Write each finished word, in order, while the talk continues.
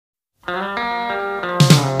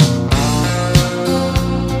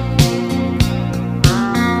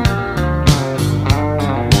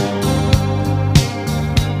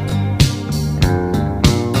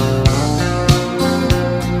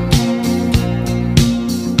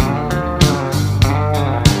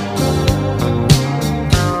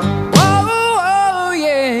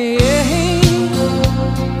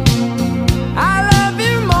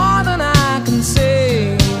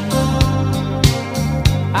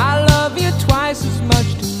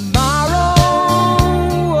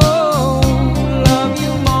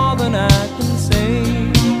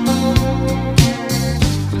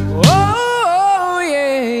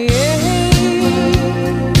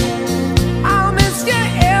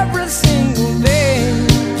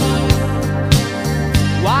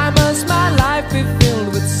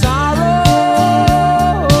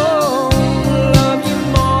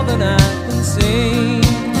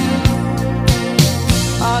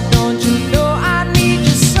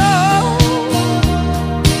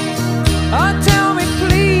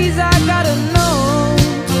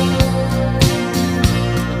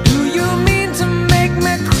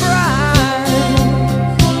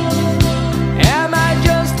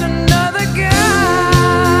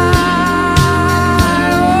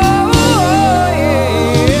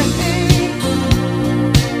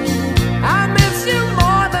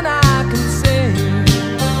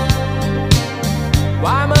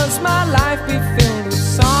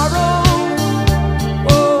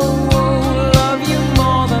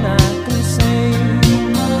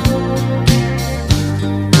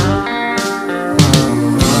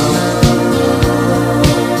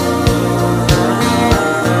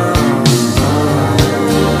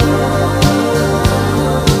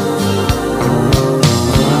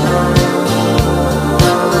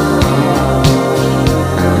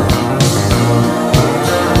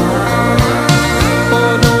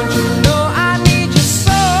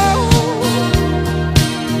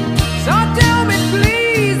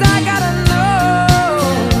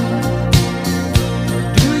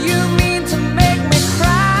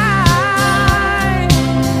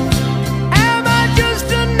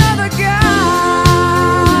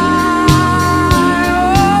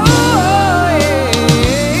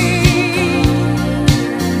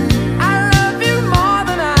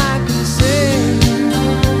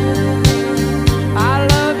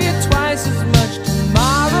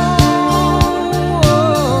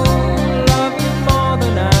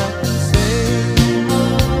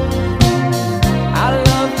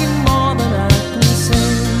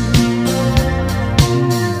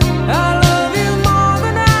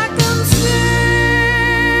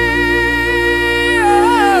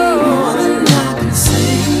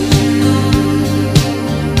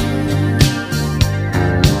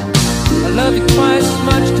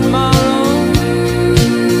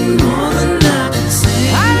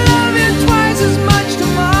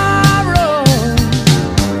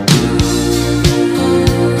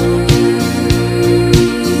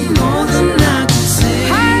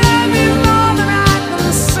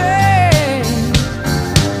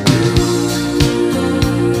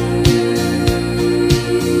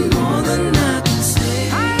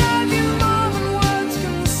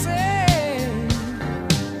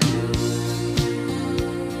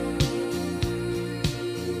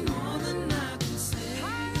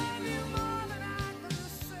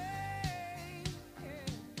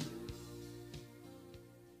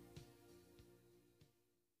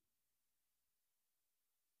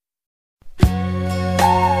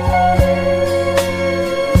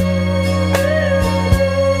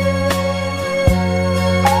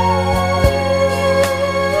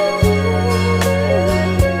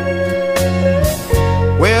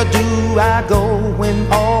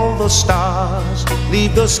stars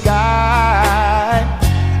leave the sky,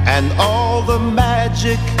 and all the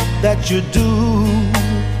magic that you do.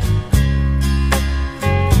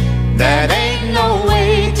 That ain't no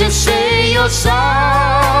way to say you're sorry.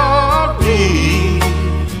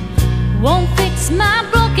 Won't fix my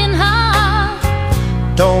broken heart.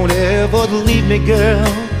 Don't ever leave me,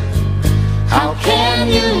 girl. How can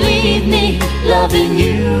you leave me loving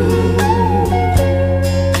you?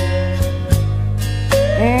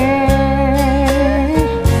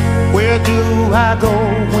 Where do I go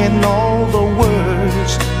when all the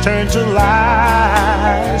words turn to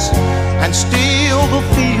lies and steal the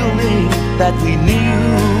feeling that we knew?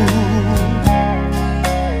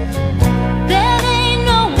 There ain't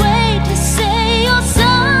no way to say you're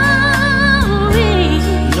sorry.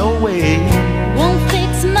 No way. Won't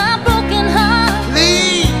fix my broken heart.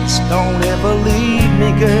 Please don't ever leave me,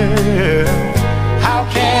 girl. How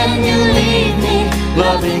can you leave me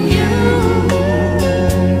loving you?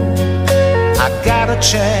 I got a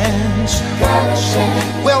chance.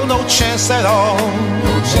 Well, no chance at all.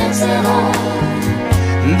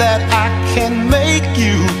 That I can make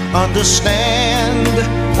you understand.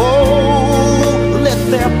 Oh, let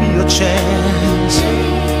there be a chance.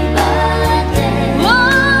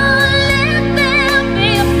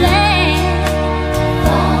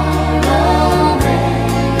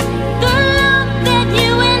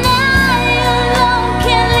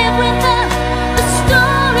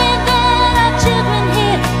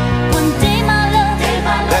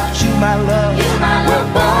 My love, we're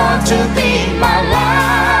born to be my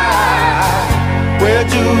life. Where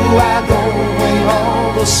do I go when all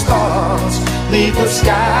the stars leave the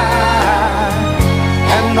sky?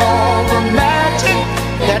 And all the magic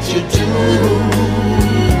that you do.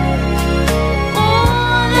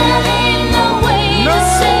 Oh, there ain't no way to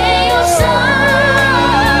say you're sorry.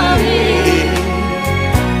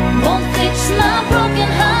 Won't fix my broken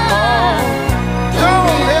heart.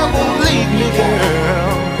 Don't ever leave me, girl.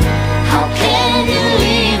 How can you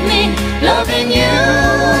leave me loving you?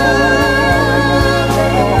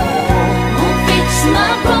 Won't fix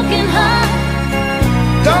my broken heart.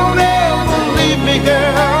 Don't ever leave me,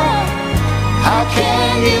 girl. How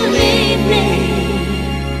can you leave me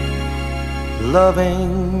loving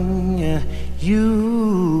you?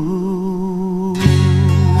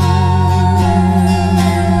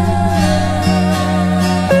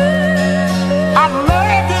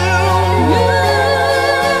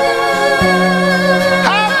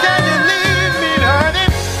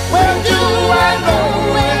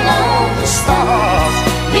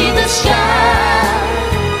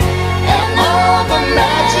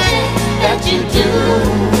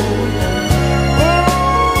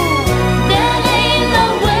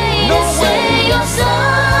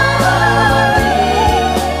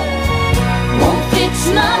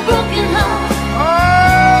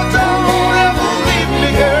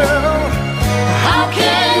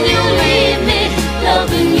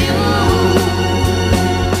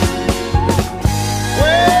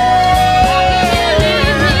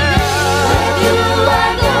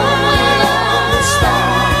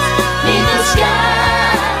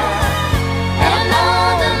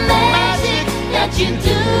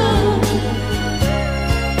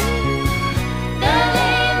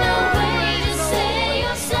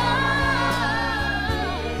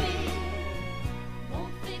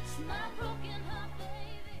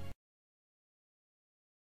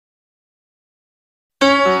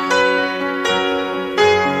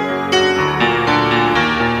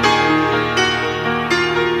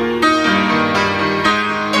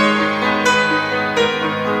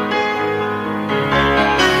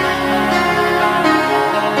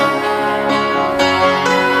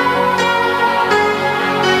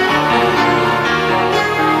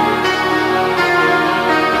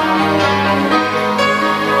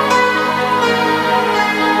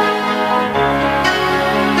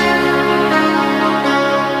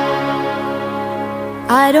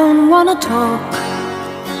 I don't wanna talk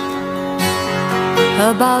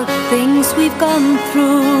about things we've gone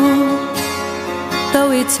through,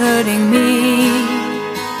 though it's hurting me.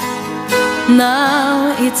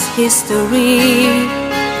 Now it's history.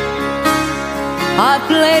 I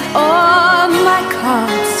played all my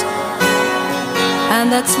cards,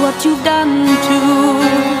 and that's what you've done too.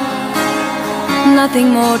 Nothing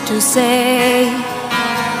more to say,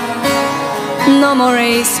 no more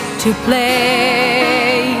race to play.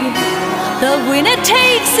 The winner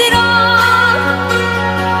takes it all,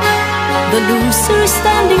 the loser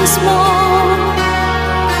standing small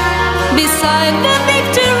beside the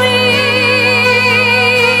victory.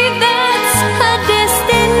 That's her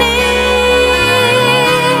destiny.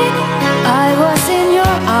 I was in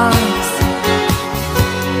your arms,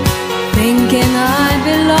 thinking I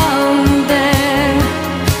belonged there.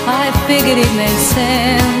 I figured it made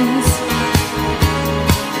sense,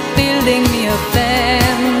 building me a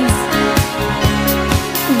fence,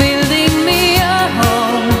 building me a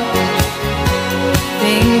home,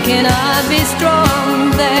 thinking I'd be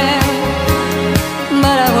strong there.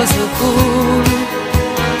 But I was a fool,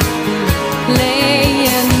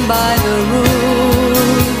 laying by the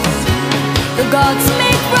rules. The gods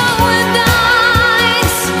make wrong with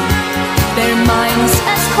ice, their minds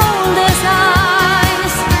as cold as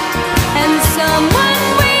ice. And someone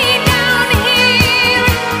way down here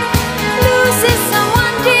loses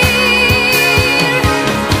someone dear.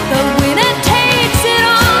 The winner takes it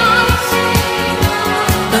all,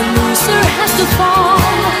 the loser has to fall.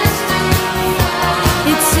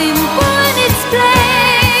 It's simple and it's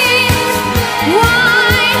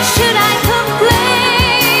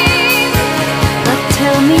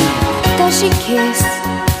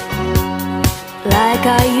like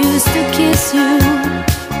I used to kiss you.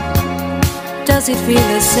 Does it feel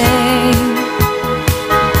the same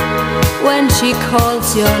when she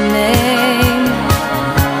calls your name?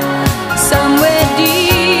 Somewhere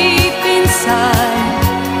deep inside,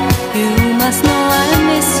 you must know I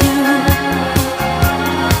miss you.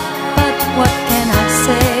 But what can I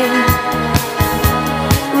say?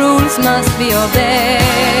 Rules must be obeyed.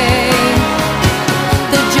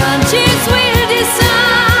 The judges will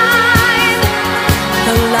decide,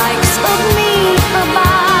 the likes of me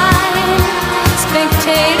abide.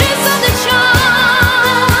 Spectators of the show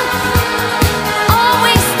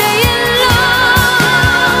always stay in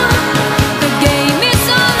love. The game is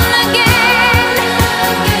on again,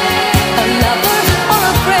 a lover or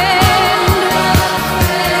a friend,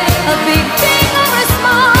 a big thing or a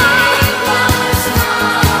small,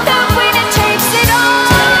 the winner takes it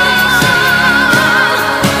all.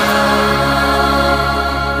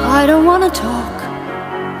 I don't wanna talk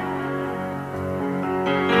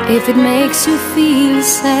if it makes you feel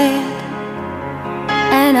sad,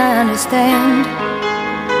 and I understand.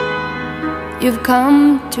 You've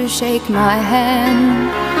come to shake my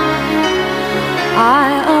hand. I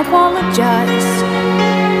apologize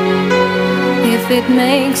if it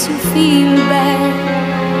makes you feel bad,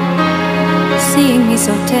 seeing me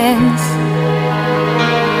so tense,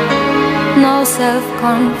 no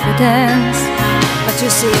self-confidence. But you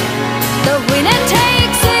see, the winner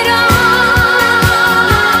takes it all.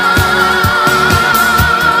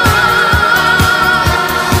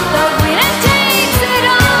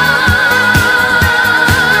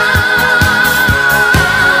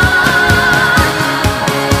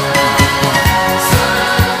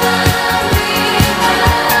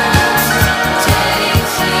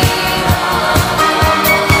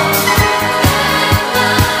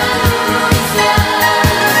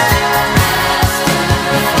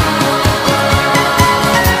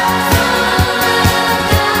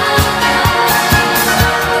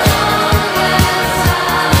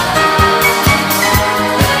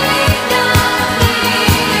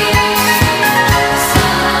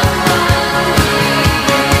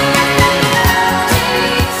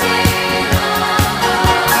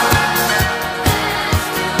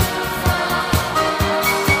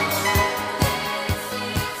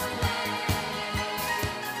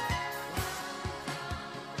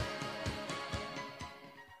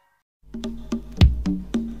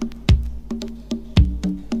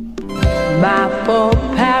 My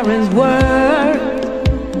foreparents worked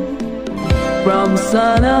from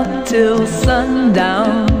sun up till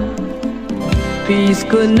sundown. Peace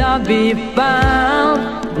could not be found.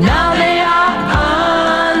 Now they are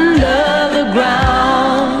under the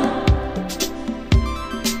ground.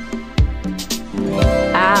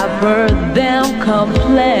 I've heard them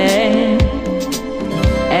complain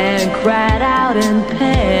and cried out in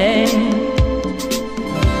pain,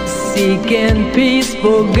 seeking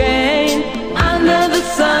peaceful gain under the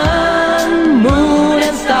sun, moon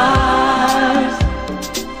and stars.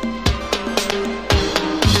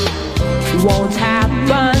 Won't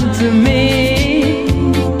happen to me.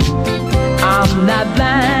 I'm not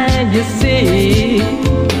blind, you see.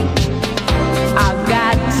 I've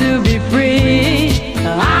got to be free.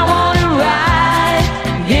 I want to ride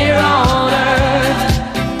here on earth.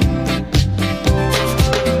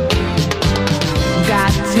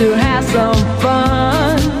 Got to have some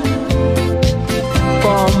fun,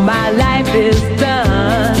 for my life is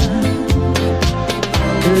done.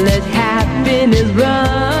 Let happiness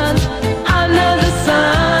run under the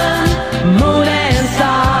sun, moon and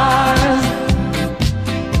stars.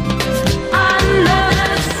 Under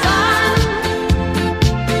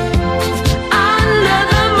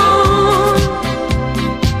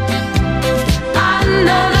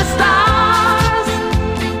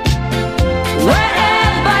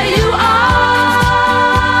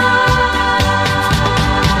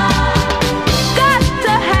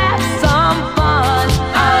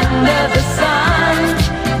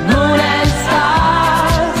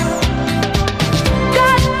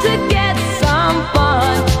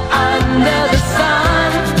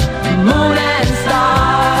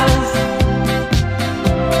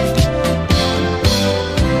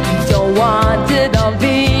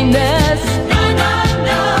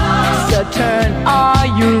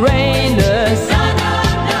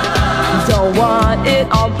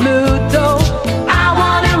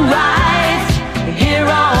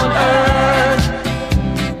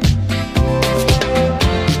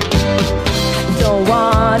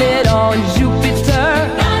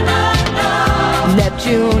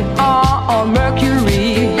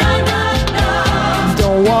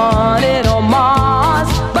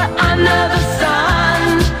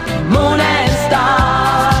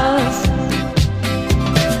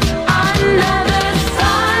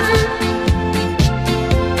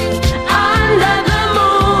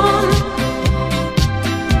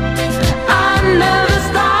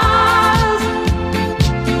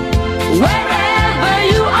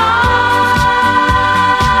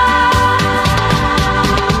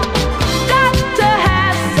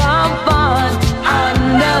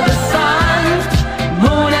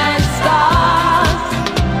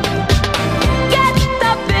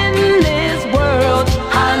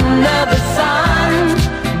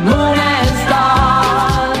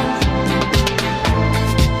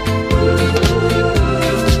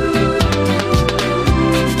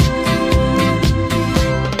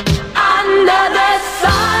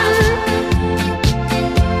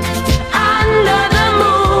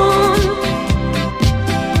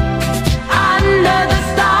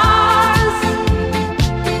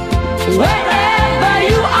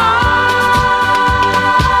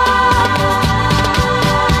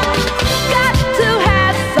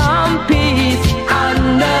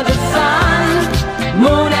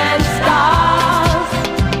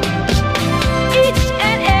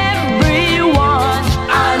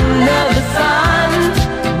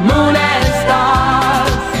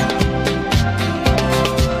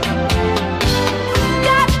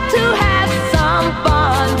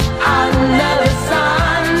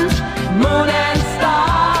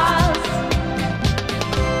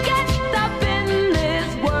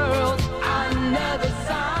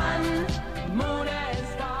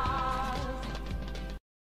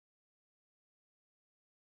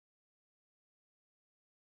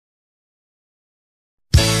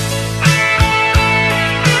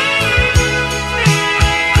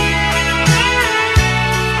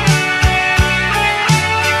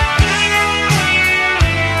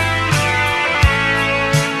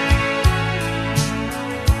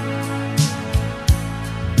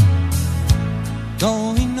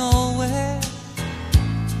going nowhere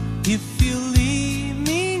if you leave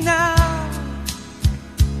me now.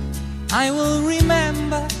 I will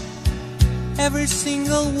remember every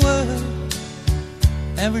single word,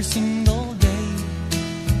 every single day.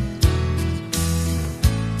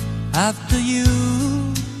 After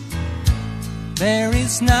you, there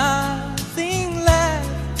is nothing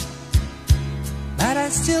left, but I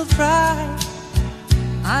still try.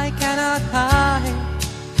 I cannot hide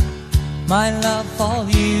my love for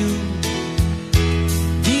you.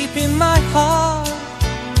 Deep in my heart,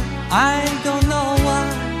 I don't know why,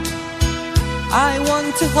 I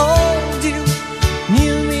want to hold you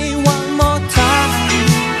near me one more time.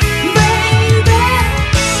 Baby,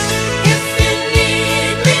 if you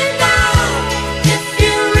need me now, if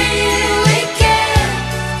you really care,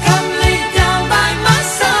 come lay down by my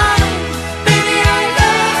side. Baby, I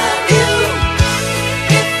love you.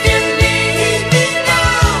 If you need me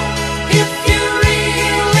now, if you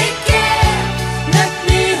really care, let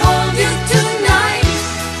me hold you tonight.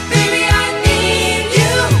 Baby, I need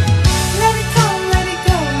you. Let it go, let it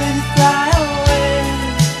go, let it fly away.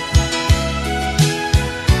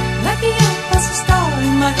 Let me up as a star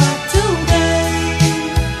in my heart today.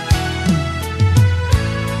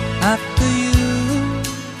 After you,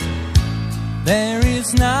 there is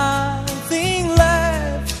nothing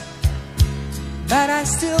left, but I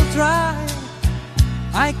still try.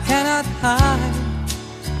 I cannot hide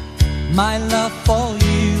my love for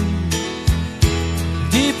you.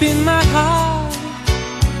 Deep in my heart,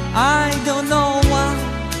 I don't know why,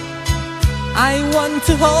 I want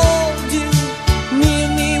to hold you near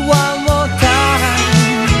me one more time.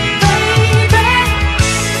 Baby,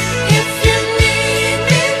 if you need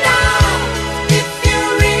me now, if you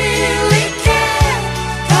really care,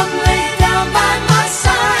 come lay down by my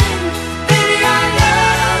side. Baby, I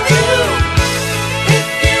love you. If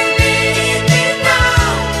you need me now,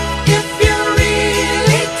 if you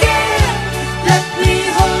really care, let me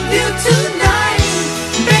hold you tonight.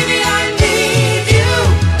 Baby, I need you.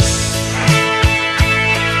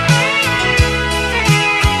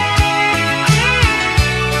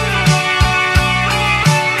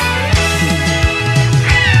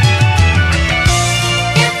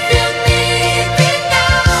 If you need me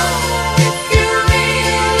now, if you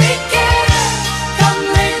really care, come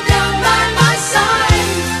lay down by my side.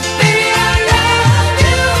 Baby, I love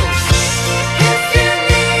you. If you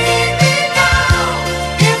need me now,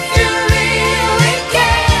 if you really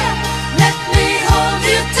care, let me hold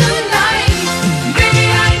you tonight. Baby,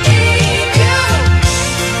 I need you.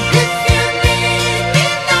 If you need me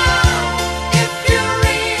now, if you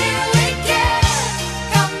really care,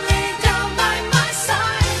 come lay down by my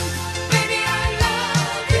side. Baby, I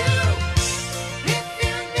love you. If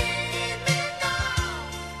you need me now,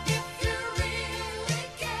 if you really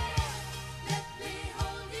care, let me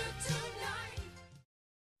hold you tonight.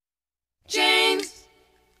 Chains,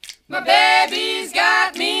 my baby's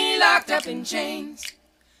got me locked up in chains,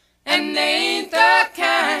 and they ain't the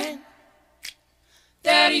kind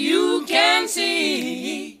that you can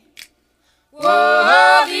see.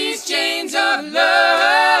 Whoa, these chains of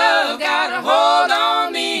love got a hold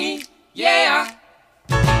on me, yeah.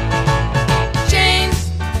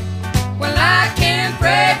 Chains, well, I can't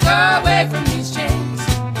break away from these chains,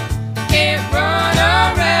 can't run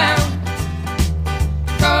around,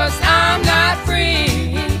 'cause I'm not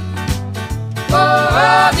free.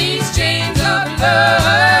 Oh, these chains of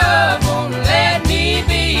love won't let me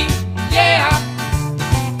be, yeah.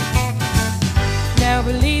 Now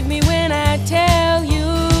believe me when I tell you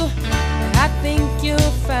that I think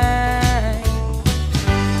you're fine.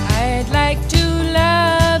 I'd like to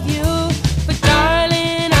love you, but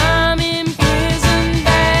darling, I'm imprisoned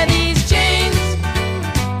by these chains.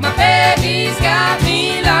 My baby's got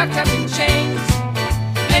me locked up in chains,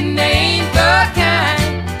 and they ain't the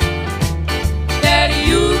kind that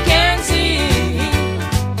you can see.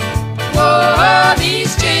 Whoa,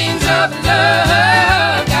 these chains of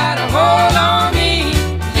love got a hold on me,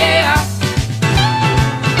 yeah.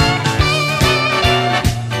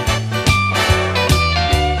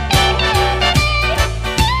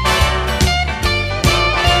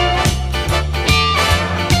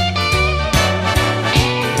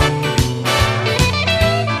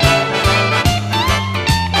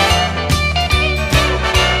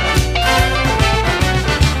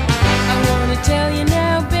 I wanna tell you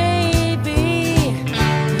now, baby,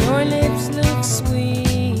 your lips look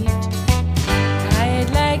sweet. I'd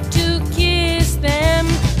like to kiss them,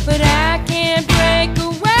 but I can't break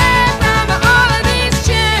away from all of these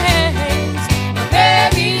chains. My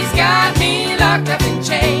baby's got me locked up in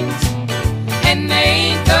chains, and they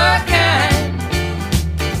ain't the kind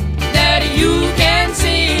that you can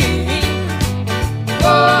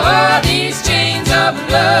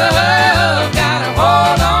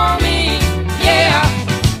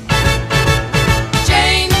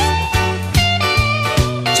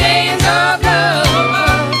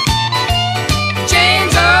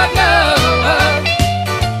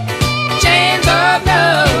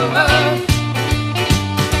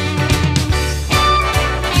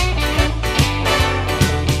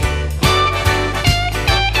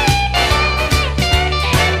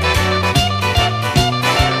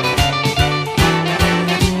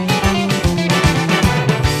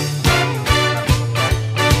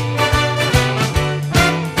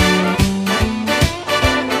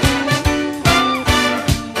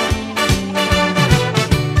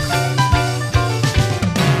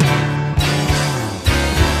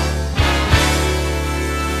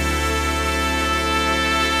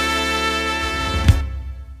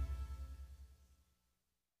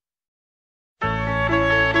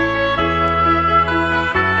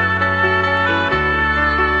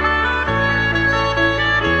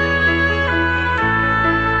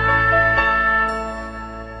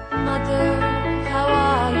Mother, how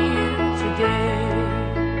are you today?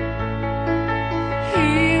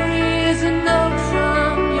 Here is a note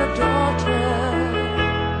from your daughter.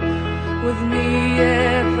 With me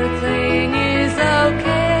everything is okay.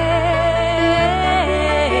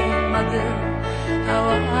 Mother, how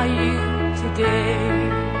are you today?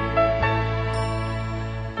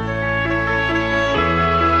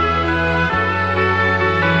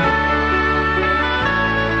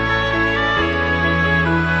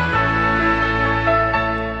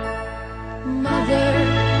 Mother,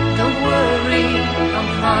 don't worry, I'm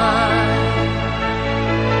fine.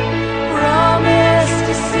 Promise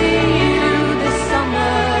to see you this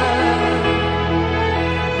summer.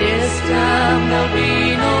 This time there'll be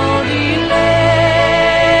no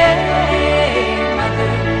delay.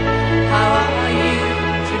 Mother, how are you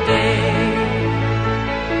today?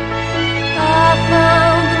 I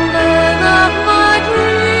found the man of my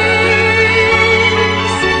dreams.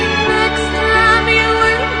 Next time you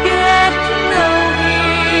will get to know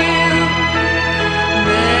him.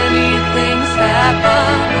 Many things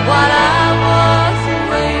happened while I was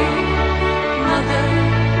away. Mother,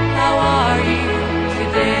 how are you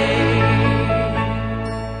today?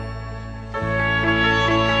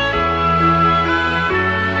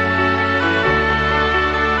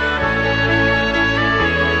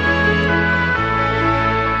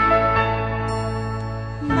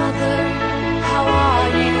 Mother, how are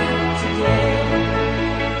you today?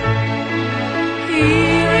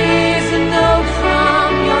 Here is a note from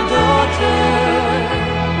your daughter.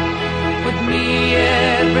 With me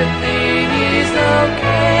everything is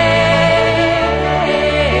okay.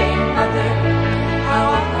 Mother, how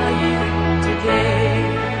are you today?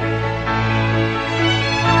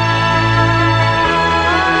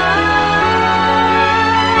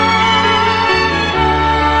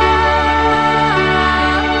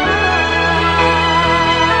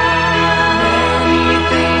 Many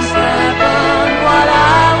things happened while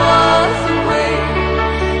I was away.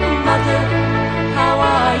 Mother, how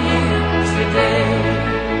are you today?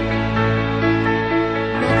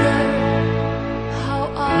 Mother, how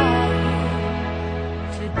are you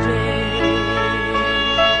today?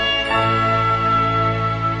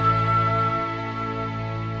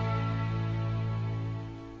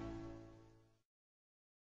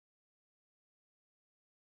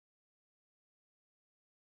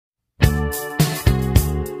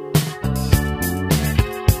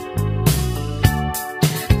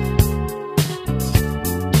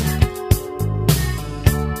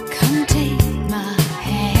 Come take my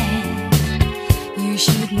hand. You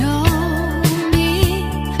should know me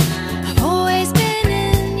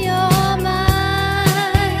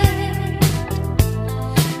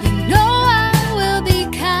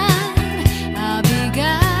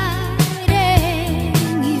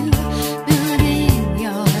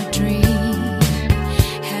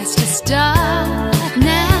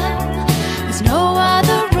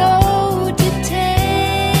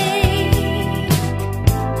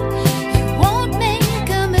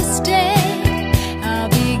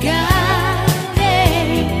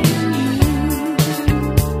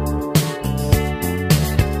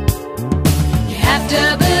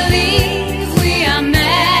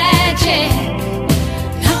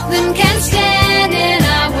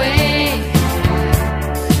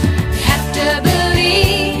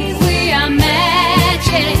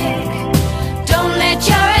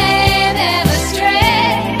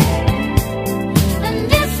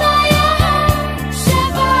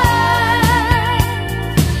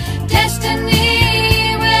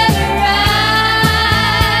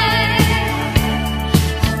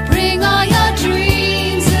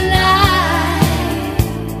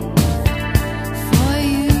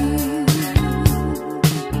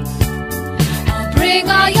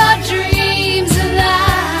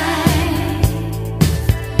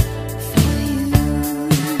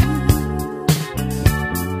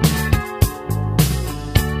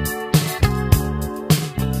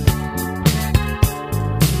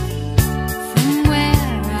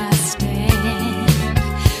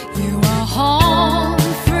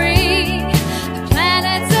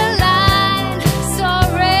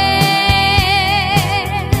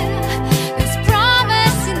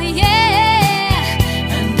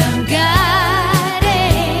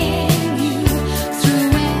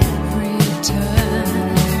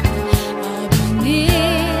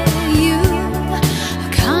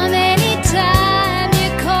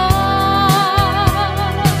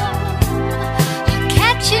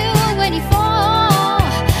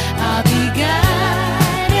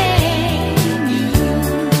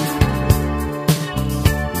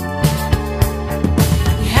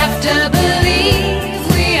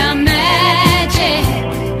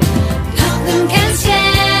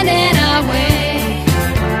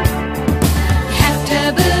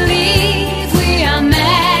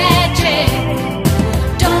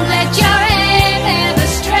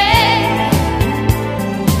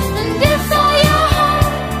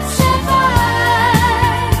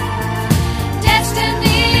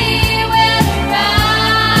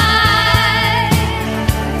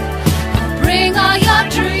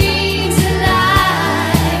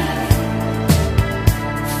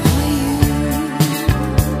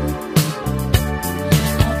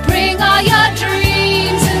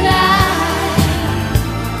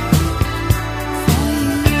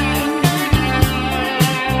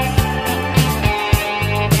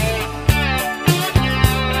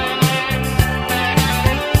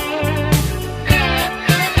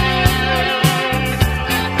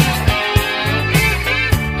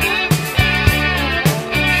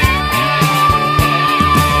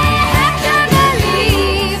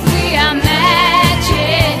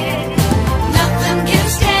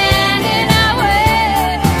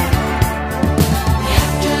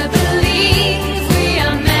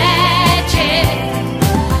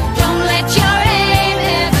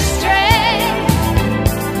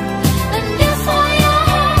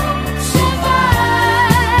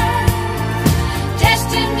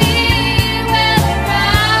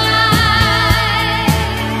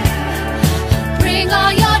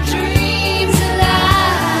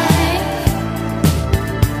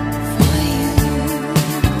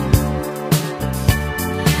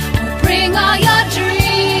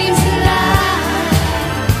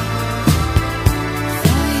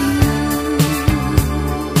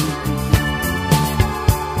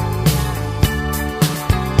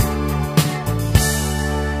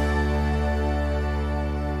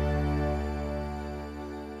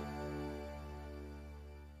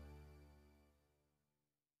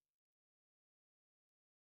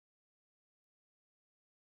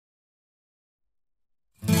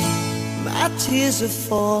my tears are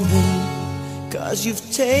falling, 'cause you've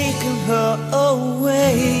taken her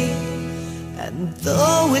away. And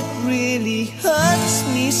though it really hurts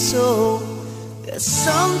me so, there's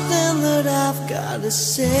something that I've gotta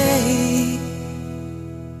say.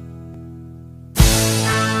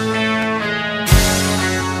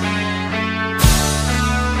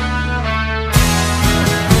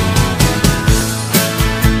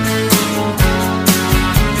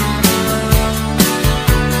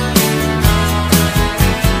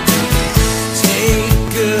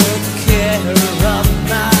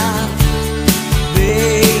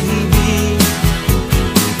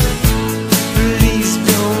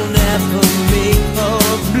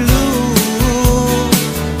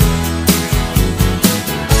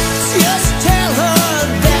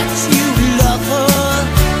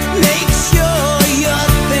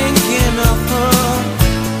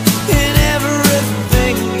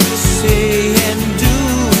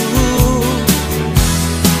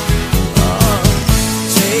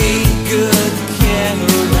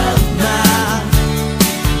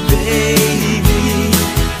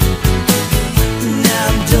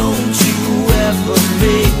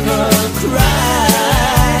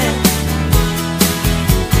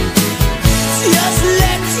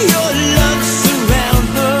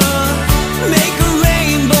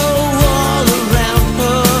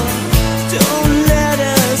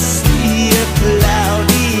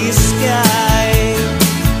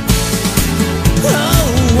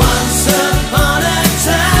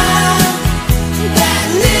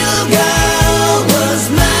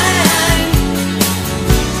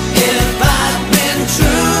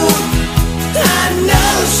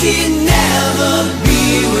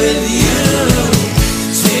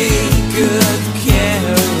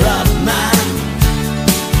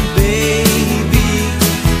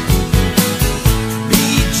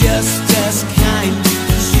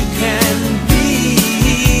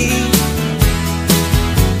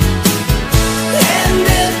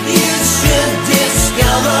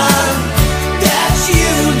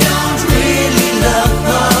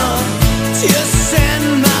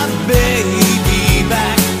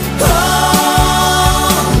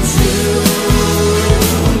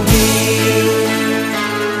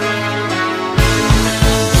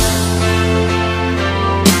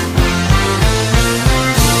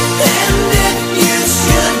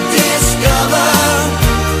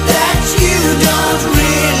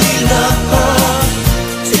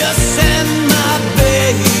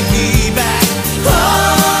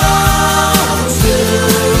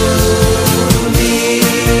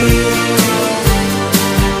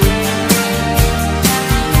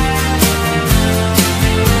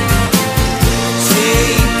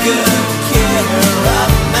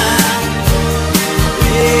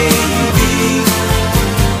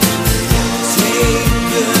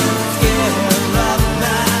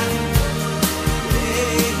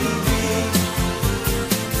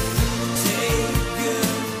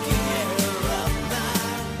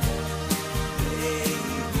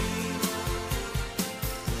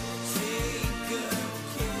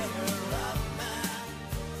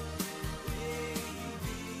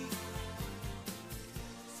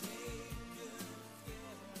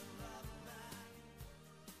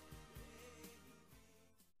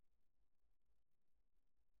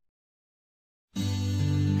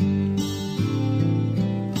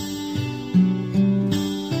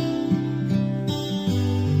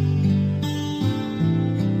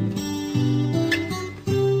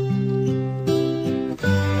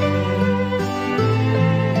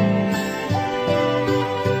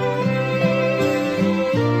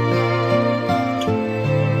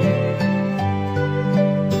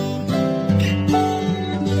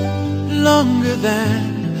 Longer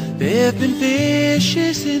than there've been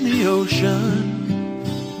fishes in the ocean,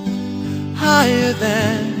 higher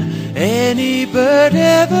than any bird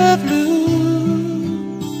ever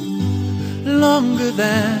flew, longer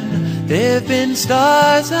than there've been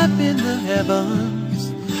stars up in the heavens.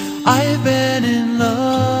 I've been in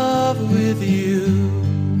love with you.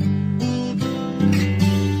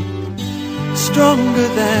 Stronger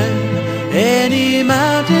than any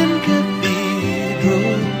mountain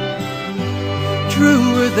cathedral,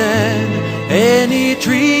 truer than any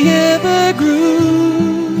tree ever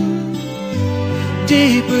grew,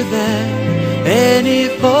 deeper than any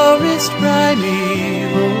forest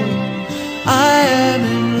primeval. I am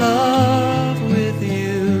in love with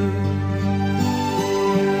you.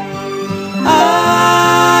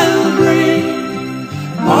 I'll bring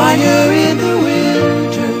fire in the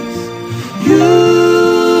winters,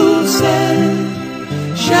 you'll send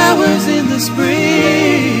showers in the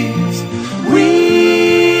springs.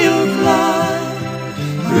 We'll fly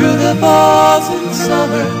through the falls and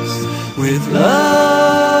summers with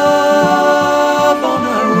love on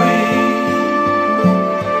our way.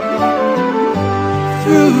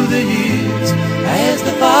 Through the years, as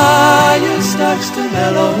the fire starts to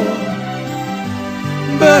mellow,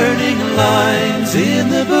 burning lines in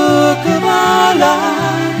the book of our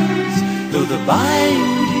lives, though the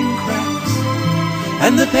binding cracks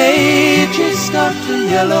and the pages start to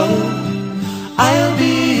yellow, I'll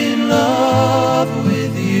be in love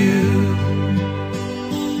with you.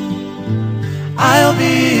 I'll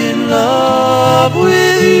be in love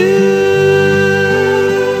with you.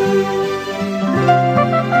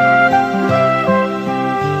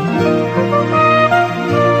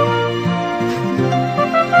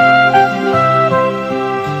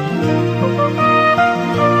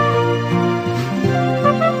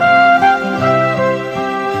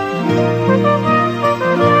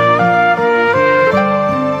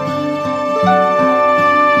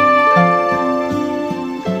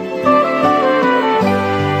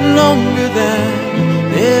 Longer than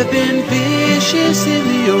there've been fishes in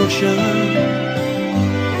the ocean,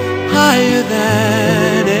 higher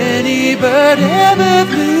than any bird ever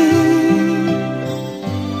flew,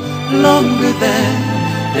 longer than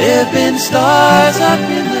there've been stars up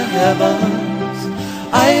in the heavens,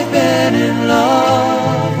 I've been in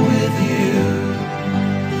love with you.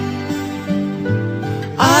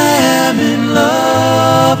 I am in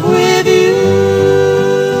love with you.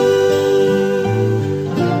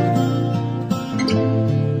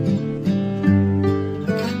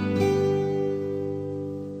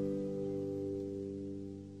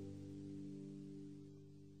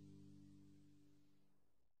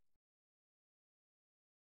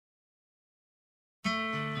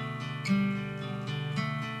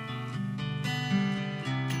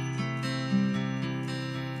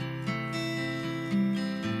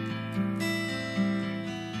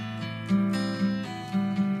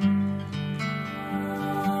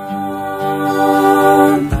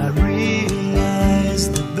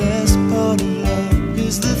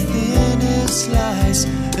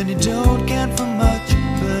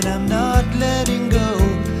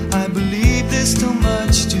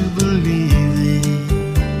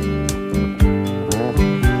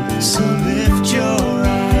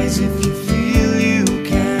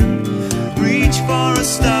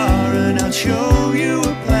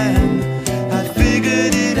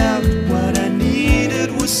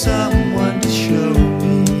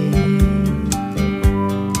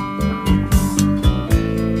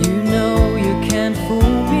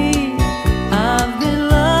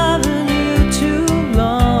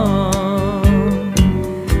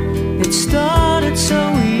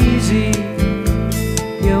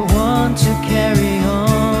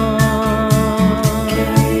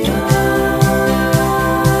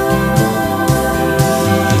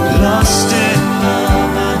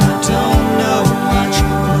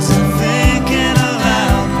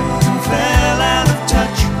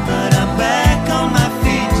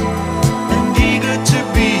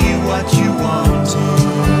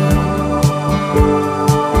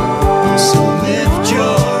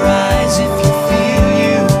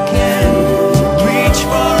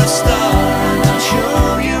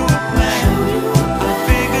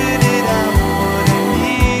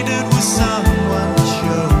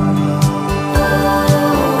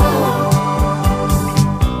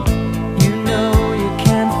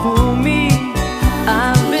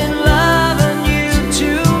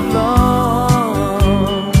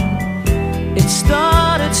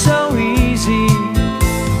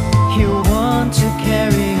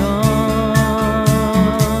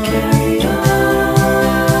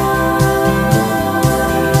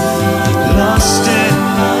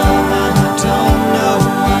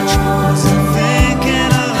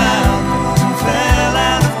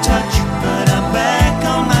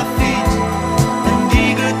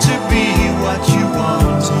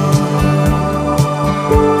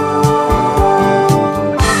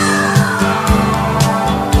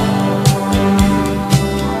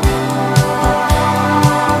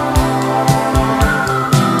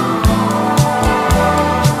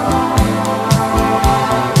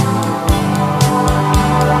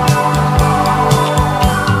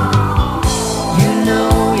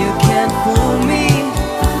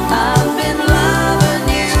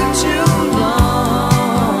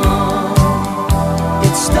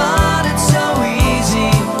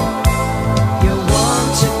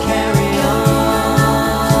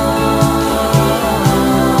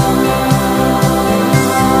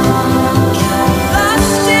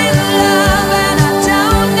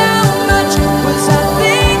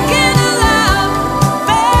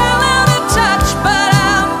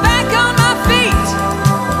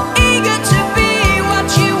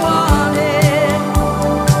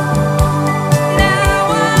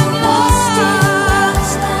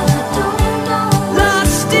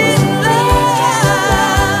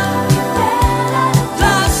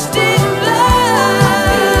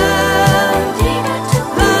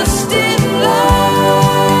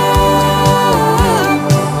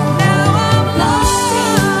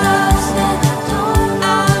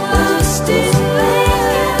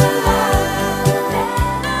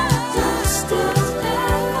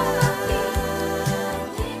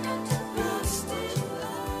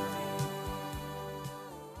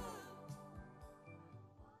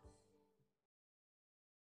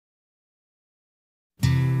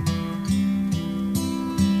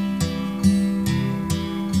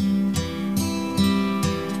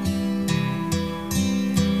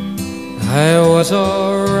 was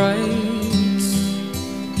alright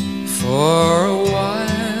for a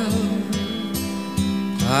while.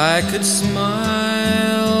 I could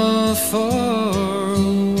smile for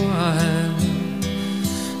a while,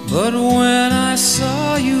 but when I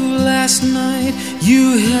saw you last night,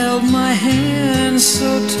 you held my hand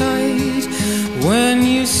so tight. When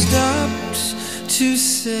you stopped to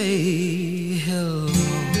say hello,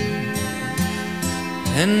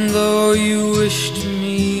 and though you wished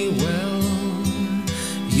me well,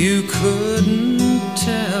 you couldn't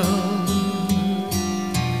tell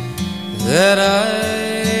that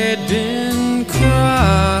I'd been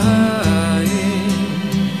crying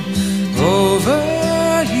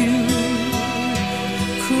over you,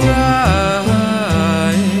 crying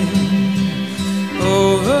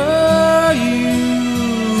over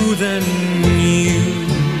you. Then you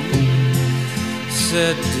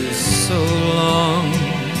said so long,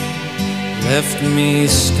 left me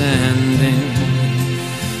standing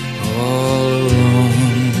all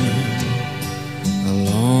alone,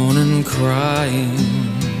 alone and crying,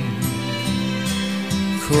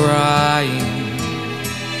 crying,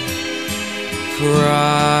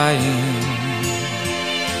 crying,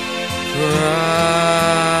 crying.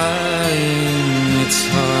 It's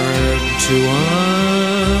hard to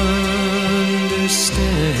understand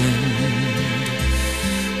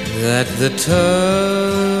that the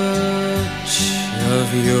touch of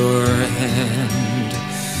your hand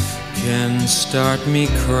can start me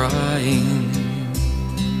crying.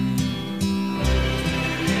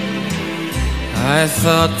 I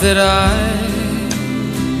thought that I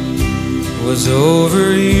was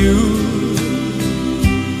over you,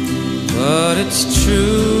 but it's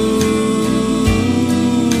true,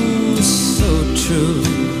 so true.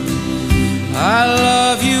 I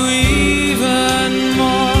love you even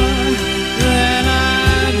more than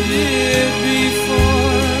I did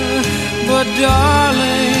before, but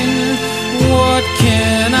darling, what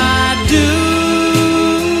can I do?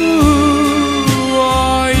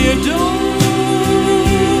 Oh, you don't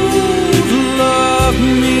love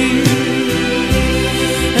me,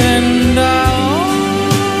 and I'll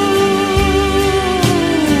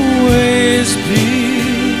always be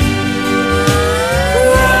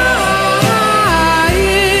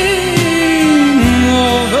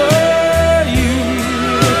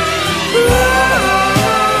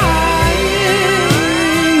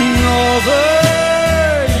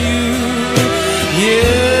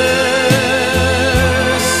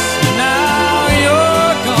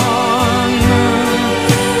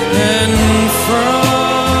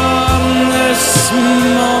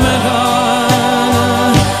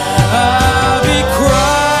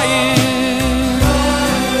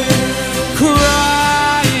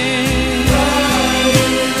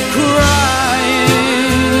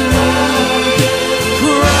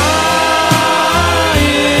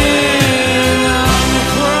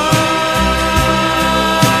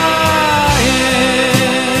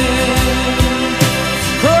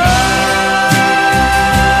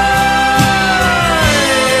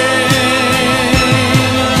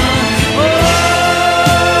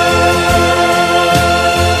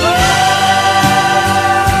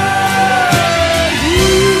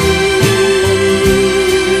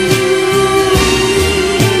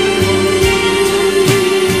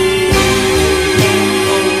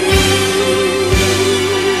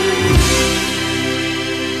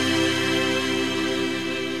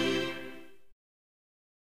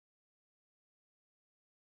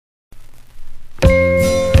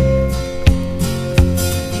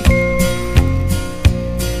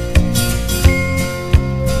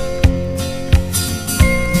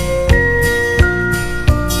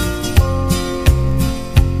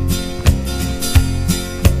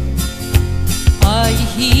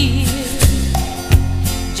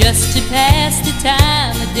just to pass the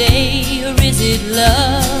time of day, or is it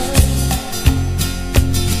love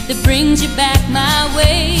that brings you back my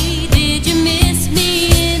way? Did you miss me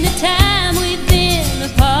in the time we've been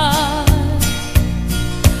apart?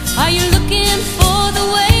 Are you looking for the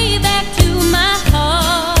way back to my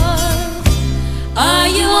heart? Are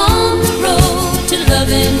you on the road to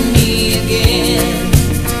loving me again?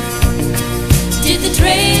 Did the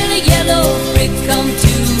trail of yellow brick come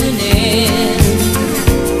to an end?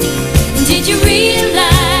 Did you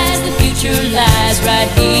realize the future lies right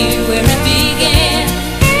here where it began?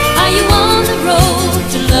 Are you on the road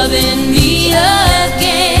to loving me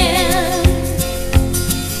again?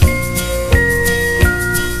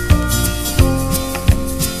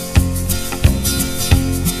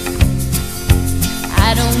 I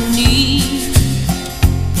don't need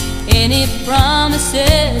any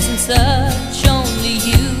promises and such, only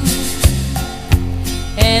you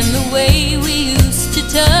and the way we used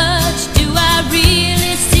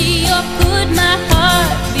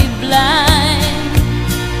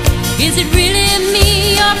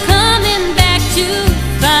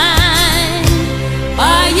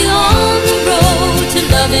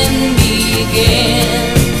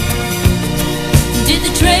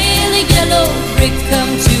yellow brick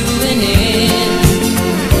come to an end?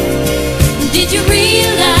 Did you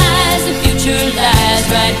realize the future lies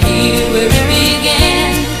right here where it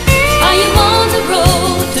began? Are you on the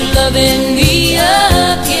road to loving me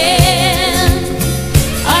again?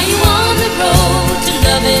 Are you on the road to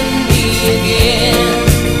loving me again?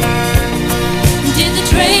 Did the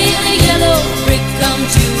trail of yellow brick come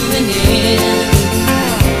to an end?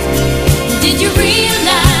 Did you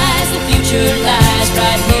realize the future lies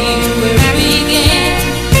right here where it began?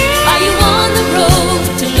 Are you on the road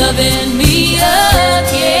to loving me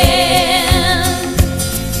again?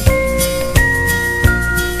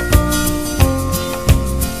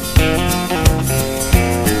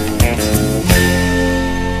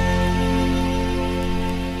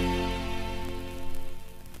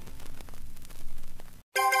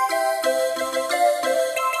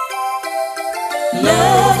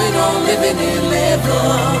 Loving on, living in, live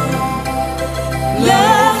on.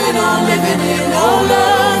 Loving on, living in, oh,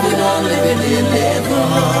 loving on, living in, live on.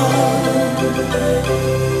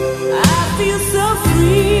 I feel so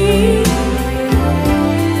free,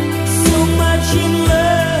 so much in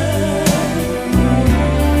love.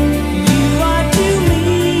 You are to me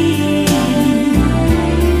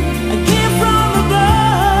a gift from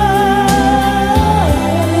above.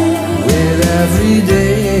 With every day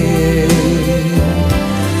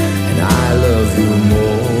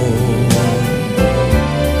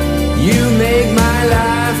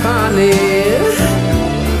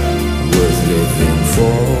worth living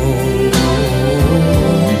for.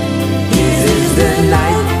 This is the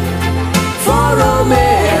night for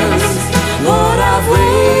romance, what I've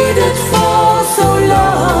waited for so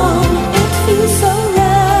long. It feels so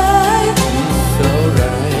right, so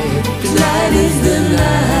right. Tonight is the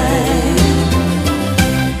night.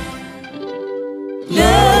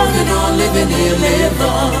 Loving on, living here, live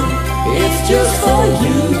on. It's just for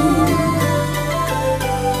you.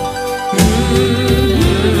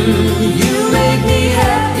 You make me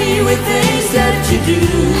happy with things that you do.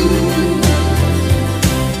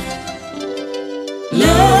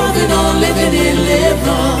 Loving on, living in, live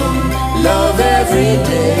on. Love every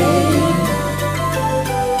day.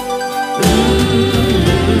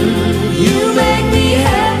 You make me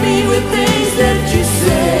happy with things that you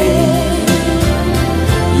say.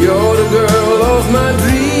 You're the girl of my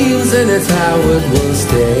dreams, and it's how it will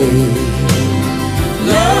stay.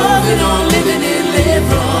 Loving on, living in,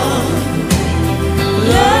 live on.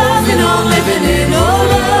 Loving on, living in, oh,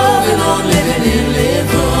 loving on, living in,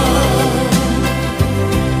 live on.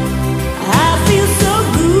 I feel so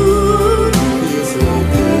good,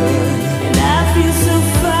 and I feel so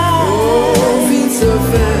fine. Oh, feel so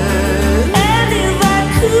fine. And if I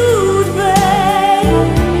could, babe,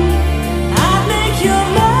 I'd make your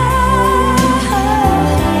mind.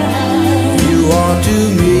 You are to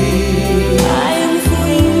me.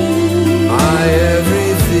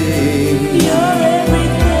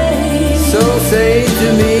 Say to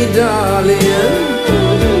me, darling,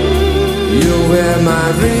 you wear my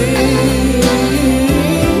ring.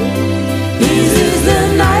 This is the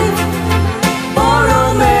night for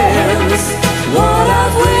romance, what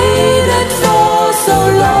I've waited for so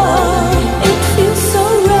long. It feels so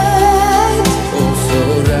right, oh so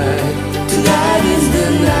right. Tonight is the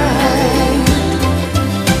night.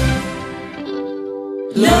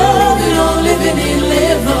 Loving on, living in,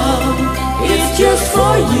 live on. It's just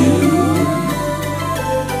for you.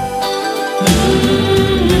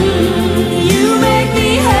 You make me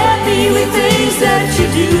happy with things that you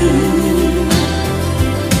do.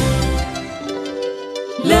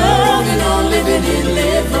 Loving on, living in,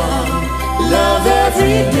 live on. Love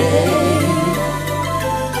every day.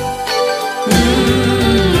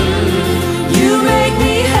 You make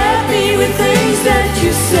me happy with things that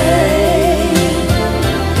you say.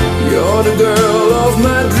 You're the girl of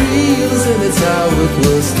my dreams, and it's how it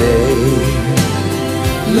will stay.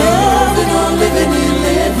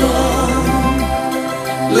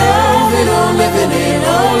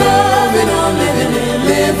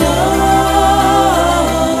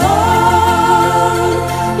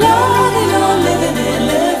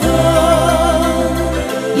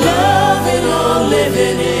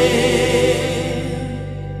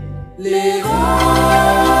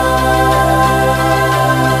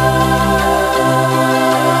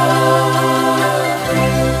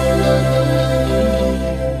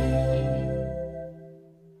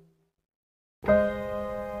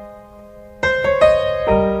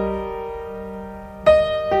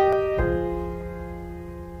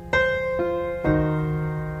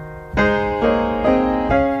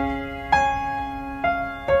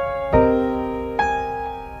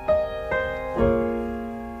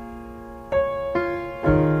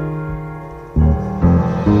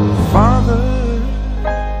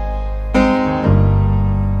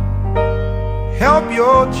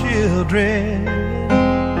 children,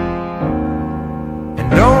 and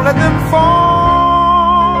don't let them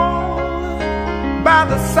fall by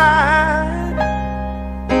the side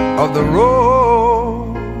of the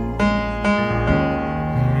road.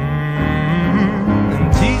 And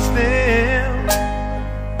teach them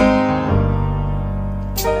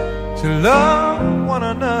to love one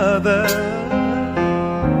another,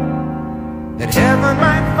 that heaven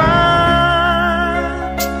might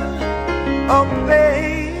find a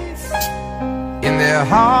place in their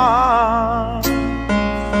heart.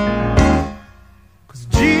 'Cause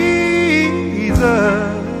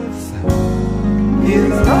Jesus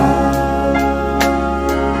is love.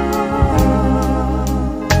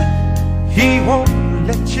 He won't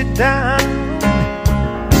let you down,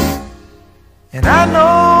 and I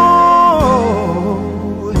know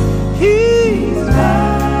He's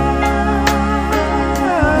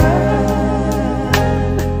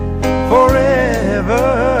forever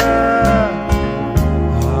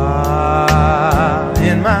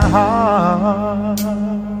in my heart.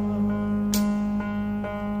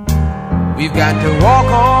 We've got to walk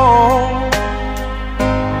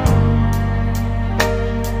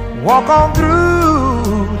on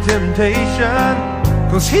through temptation,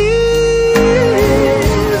 'cause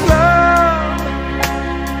His love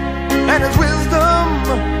and His wisdom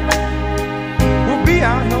will be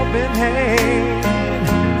our helping hand.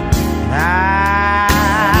 I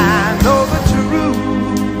know the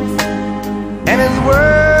truth, and His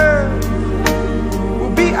word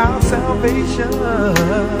will be our salvation.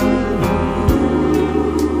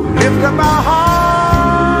 Lift up our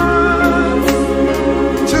hearts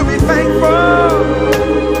to be thankful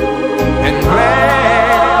and glad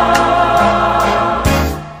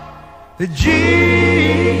that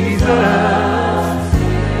Jesus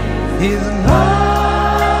is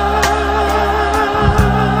love.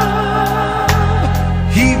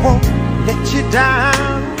 He won't let you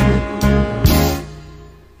down,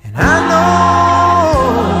 and I know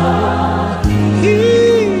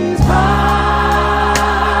He's mine.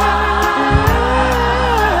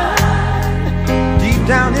 Deep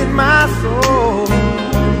down in my soul,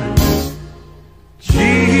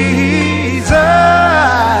 Jesus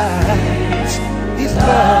is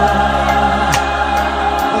love.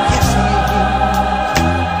 Oh yes, He is.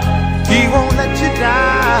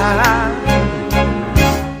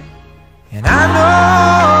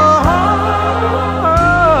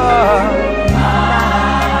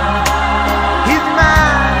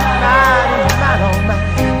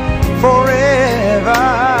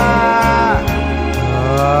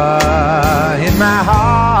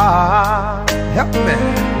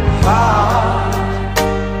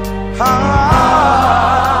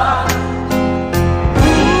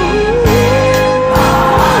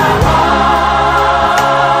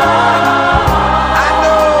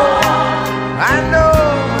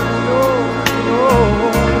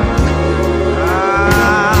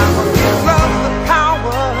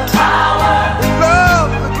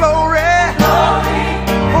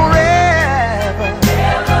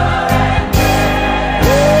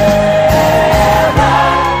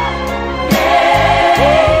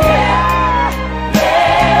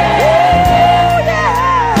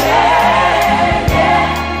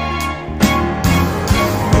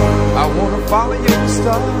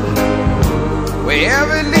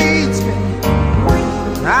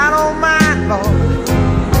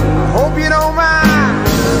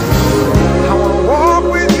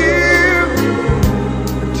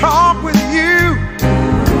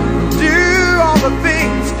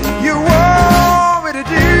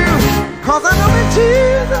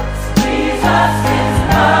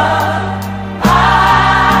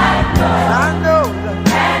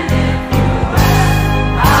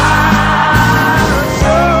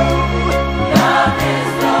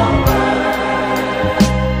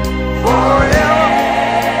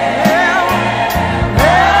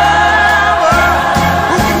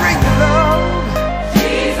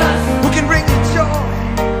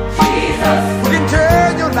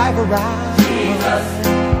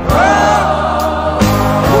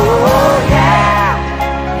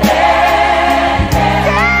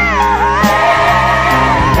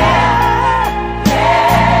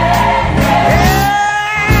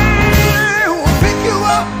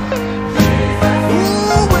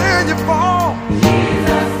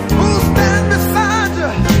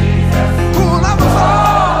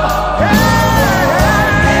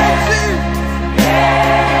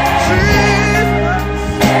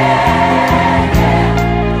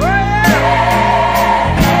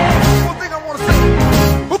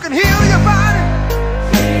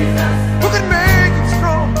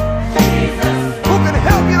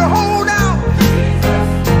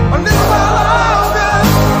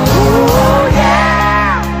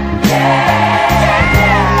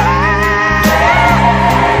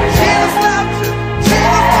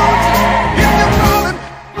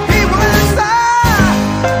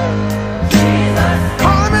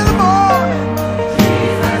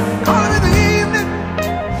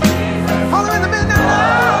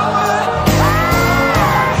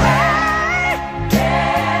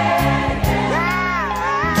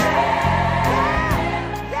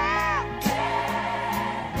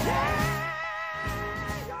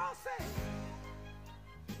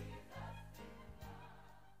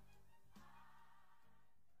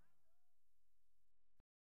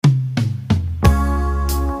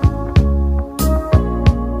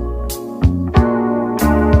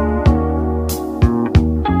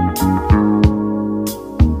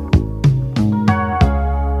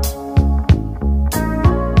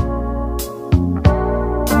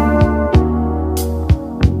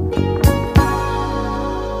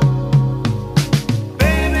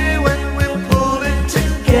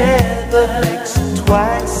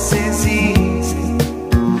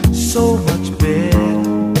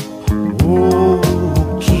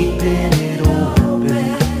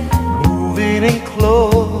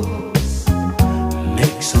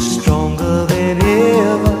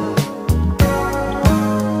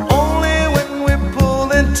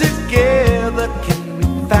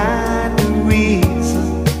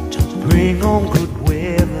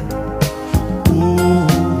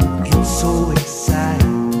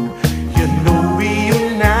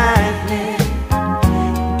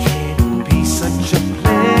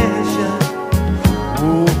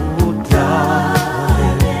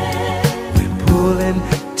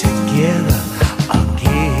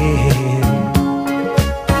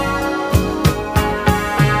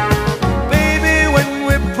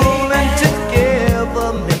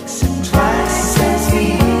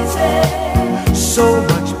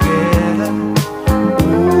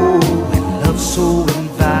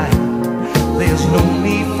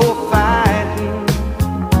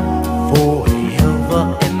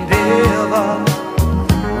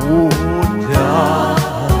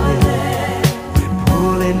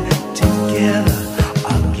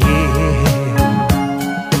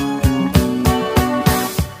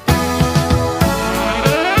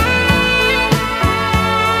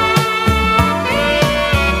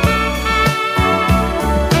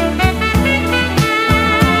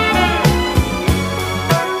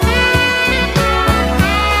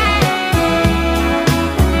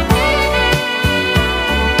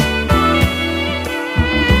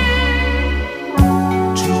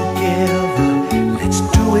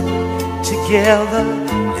 together.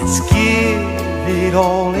 Let's give it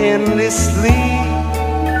all endlessly.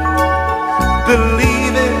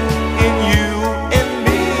 Believe it.